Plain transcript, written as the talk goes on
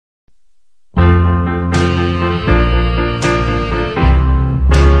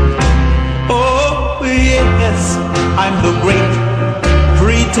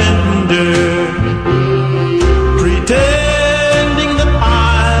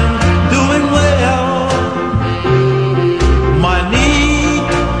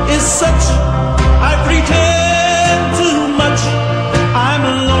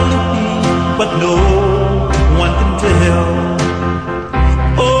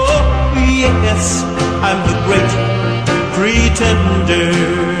pretender,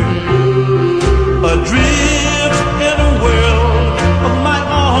 adrift in a world of my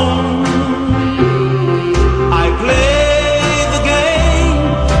own. I play the game,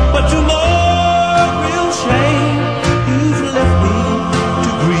 but to more real shame, you've left me to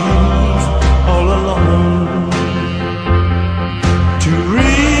grieve all alone. Too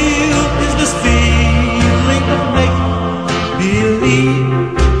real is this feeling of make-believe.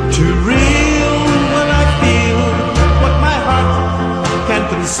 Too real when I feel what my heart can't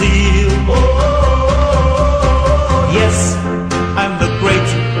conceal. Yes, I'm the great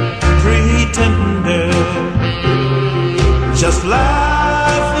pretender, just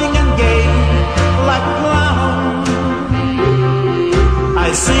laughing and gay like a clown. I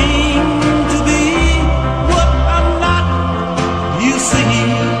seem to be what I'm not. You see,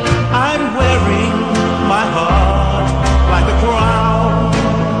 I'm wearing my heart like a crown,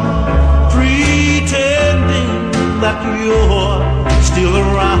 pretending that you're still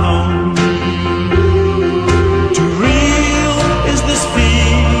around. Too real is this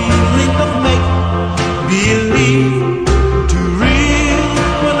feeling of make-believe. Too real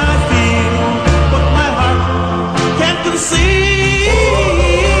when I feel what my heart can't conceal.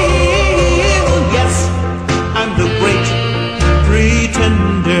 Yes, I'm the great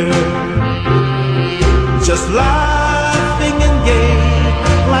pretender, just laughing and gay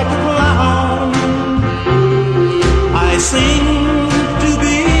like a clown. I seem to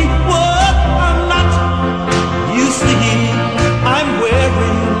be what I'm not. You see, I'm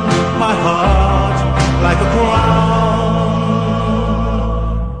wearing my heart like a crown,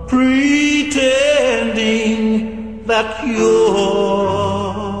 pretending that you're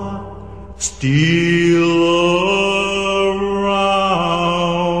still